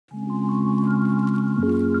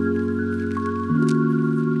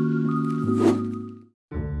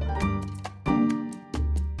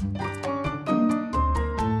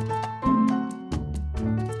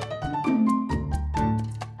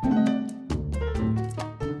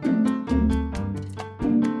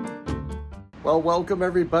Well, welcome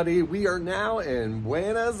everybody. We are now in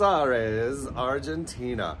Buenos Aires,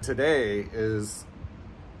 Argentina. Today is,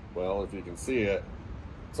 well, if you can see it,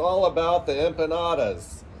 it's all about the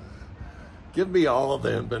empanadas. Give me all of the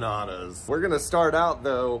empanadas. We're gonna start out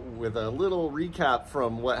though with a little recap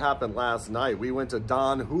from what happened last night. We went to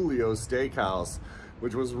Don Julio's Steakhouse,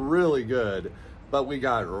 which was really good, but we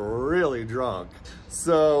got really drunk.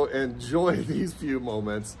 So enjoy these few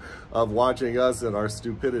moments of watching us and our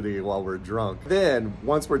stupidity while we're drunk. Then,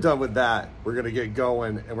 once we're done with that, we're gonna get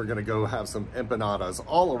going and we're gonna go have some empanadas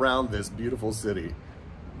all around this beautiful city.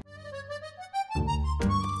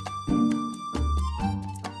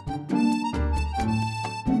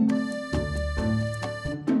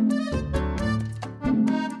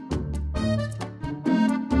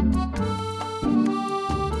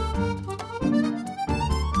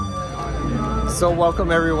 So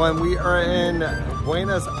welcome everyone, we are in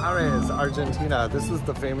Buenos Aires, Argentina. This is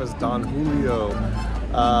the famous Don Julio.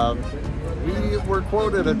 We were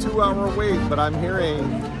quoted a 2-hour wait, but I'm hearing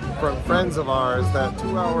from friends of ours that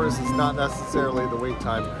 2 hours is not necessarily the wait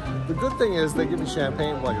time. The good thing is they give you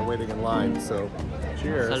champagne while you're waiting in line, so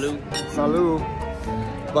cheers. Salud. Salud.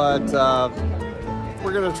 But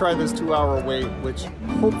we're gonna try this 2-hour wait, which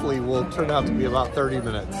hopefully will turn out to be about 30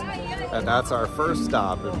 minutes. And that's our first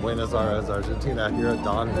stop in Buenos Aires, Argentina, here at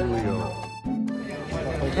Don Julio.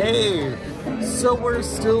 Hey, so we're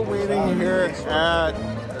still waiting here at,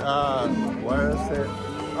 where is it?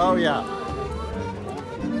 Oh yeah,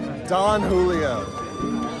 Don Julio.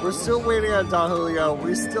 We're still waiting at Don Julio.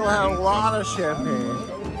 We still have a lot of champagne.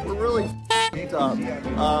 We're really f***ed up.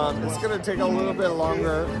 It's gonna take a little bit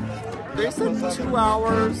longer. They said 2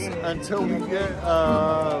 hours until we get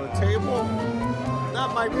a table. That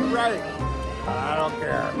might be right. I don't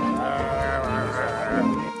care.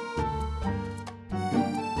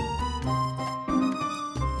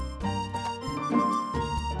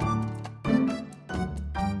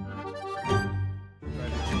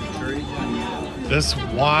 This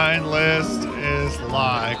wine list is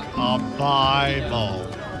like a Bible.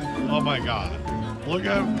 Oh my God. Look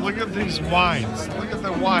at these wines. Look at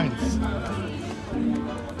the wines.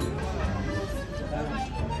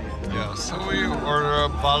 Yeah, so we order a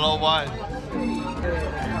bottle of wine.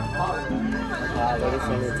 That is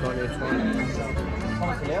only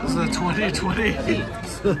 2020. This is a 2020.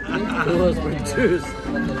 It was produced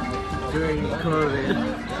during COVID.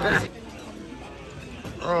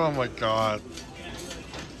 Oh my God.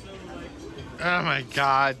 Oh my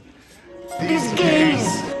God. These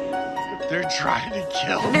gays. They're trying to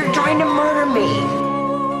kill me. They're trying to murder me.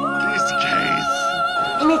 These gays.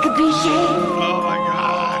 Me capisce? Oh my God.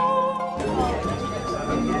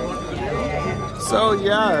 So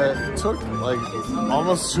yeah, it took like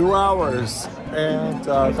almost 2 hours, and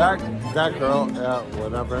that girl,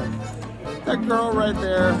 whatever, that girl right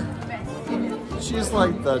there, she's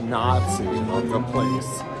like the Nazi of the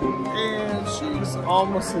place, and she's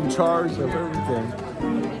almost in charge of everything.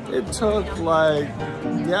 It took like,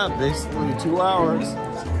 yeah, basically 2 hours,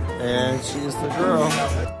 and she's the girl.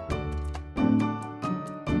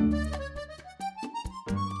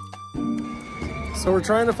 So we're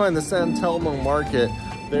trying to find the San Telmo market.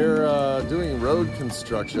 They're doing road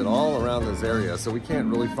construction all around this area, so we can't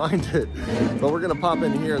really find it. But we're gonna pop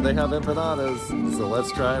in here. They have empanadas, so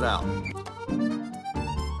let's try it out.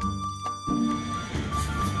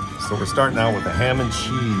 So we're starting out with a ham and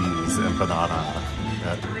cheese empanada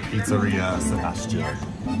at Pizzería Sebastián.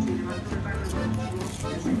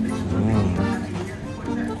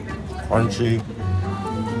 Crunchy.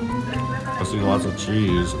 I see lots of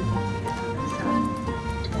cheese.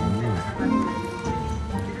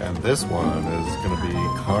 And this one is going to be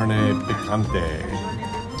carne picante.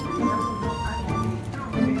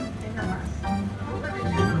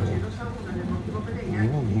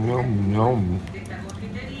 Yum.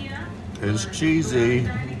 It's cheesy.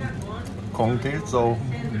 Con queso.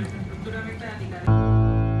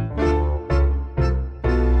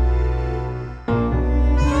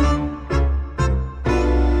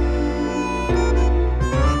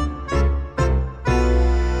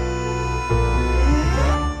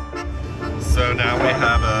 So now we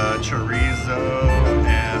have a chorizo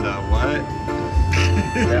and a what?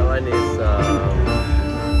 That one is Is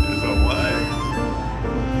a what?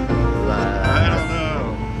 I don't know.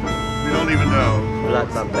 We don't even know. blood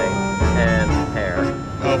something and pear.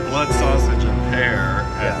 Oh, blood sausage and pear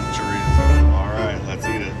and chorizo. All right, let's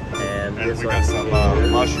eat it. And And this we one got some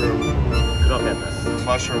is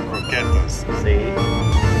mushroom croquetas. See?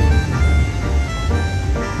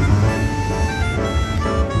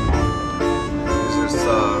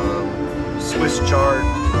 Swiss chard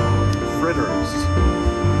fritters.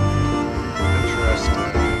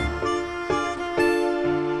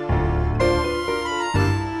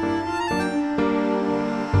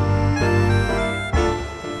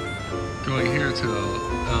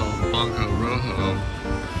 El Banco Rojo,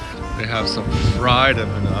 they have some fried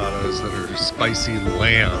empanadas that are spicy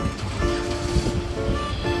lamb.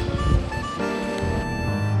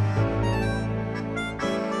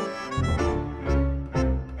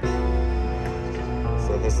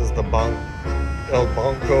 So this is the El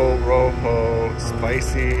Banco Rojo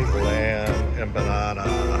spicy lamb empanada.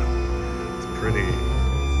 It's pretty.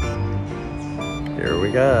 Here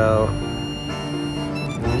we go.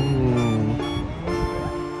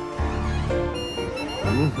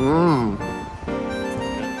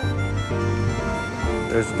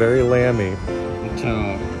 It's very lammy.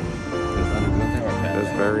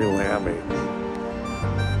 It's very lammy.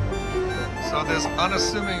 So this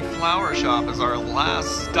unassuming flower shop is our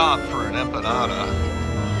last stop for an empanada.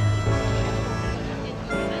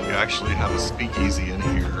 We actually have a speakeasy in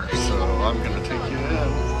here, so I'm gonna take you in.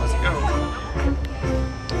 Let's go.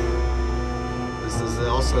 This is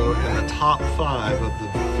also in the top 5 of the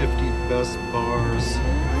 50 best bars.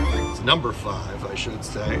 It's number 5, I should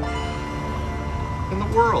say, in the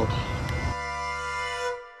world.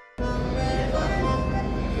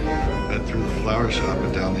 Head through the flower shop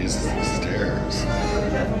and down these stairs.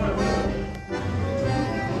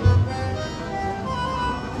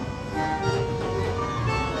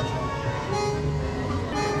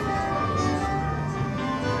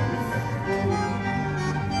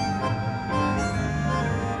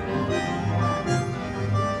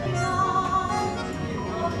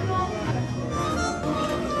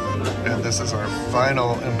 And this is our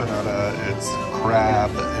final empanada. It's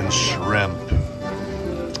crab and shrimp.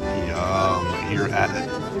 Yum. Here at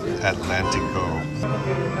Atlántico.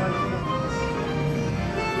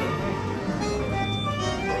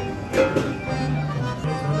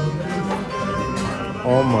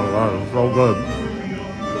 Oh my God, it's so good.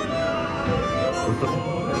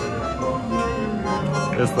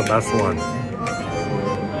 It's the best one.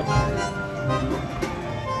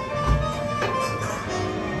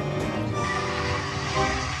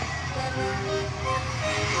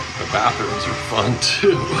 The bathrooms are fun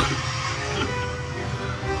too.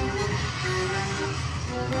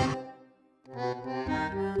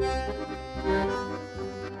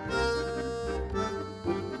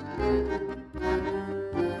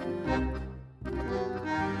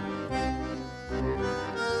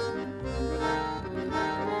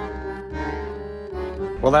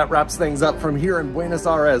 Well, that wraps things up from here in Buenos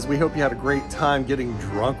Aires. We hope you had a great time getting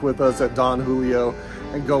drunk with us at Don Julio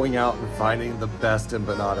and going out and finding the best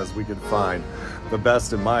empanadas we could find. The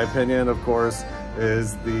best, in my opinion, of course,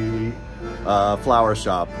 is the flower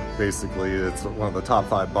shop. Basically, it's one of the top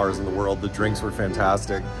 5 bars in the world. The drinks were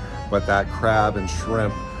fantastic, but that crab and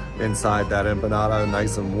shrimp inside that empanada,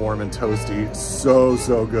 nice and warm and toasty, so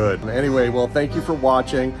good. Anyway, well, thank you for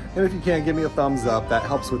watching, and if you can, give me a thumbs up. That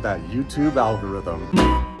helps with that YouTube algorithm.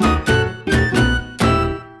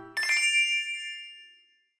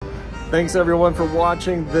 Thanks everyone for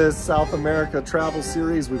watching this South America travel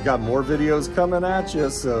series. We've got more videos coming at you,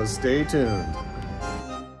 so stay tuned.